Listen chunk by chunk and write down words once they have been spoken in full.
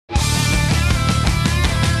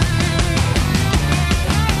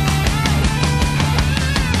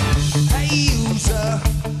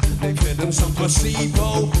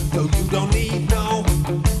placebo, though you don't need no.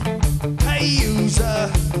 Hey user,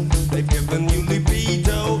 they've given you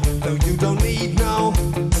libido, though you don't need no.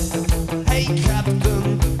 Hey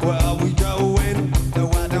captain, where are we going?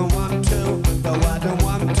 Though I don't want to, though I don't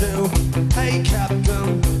want to. Hey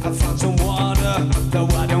captain, I found some water, though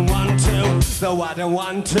I don't want to, though I don't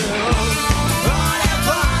want to.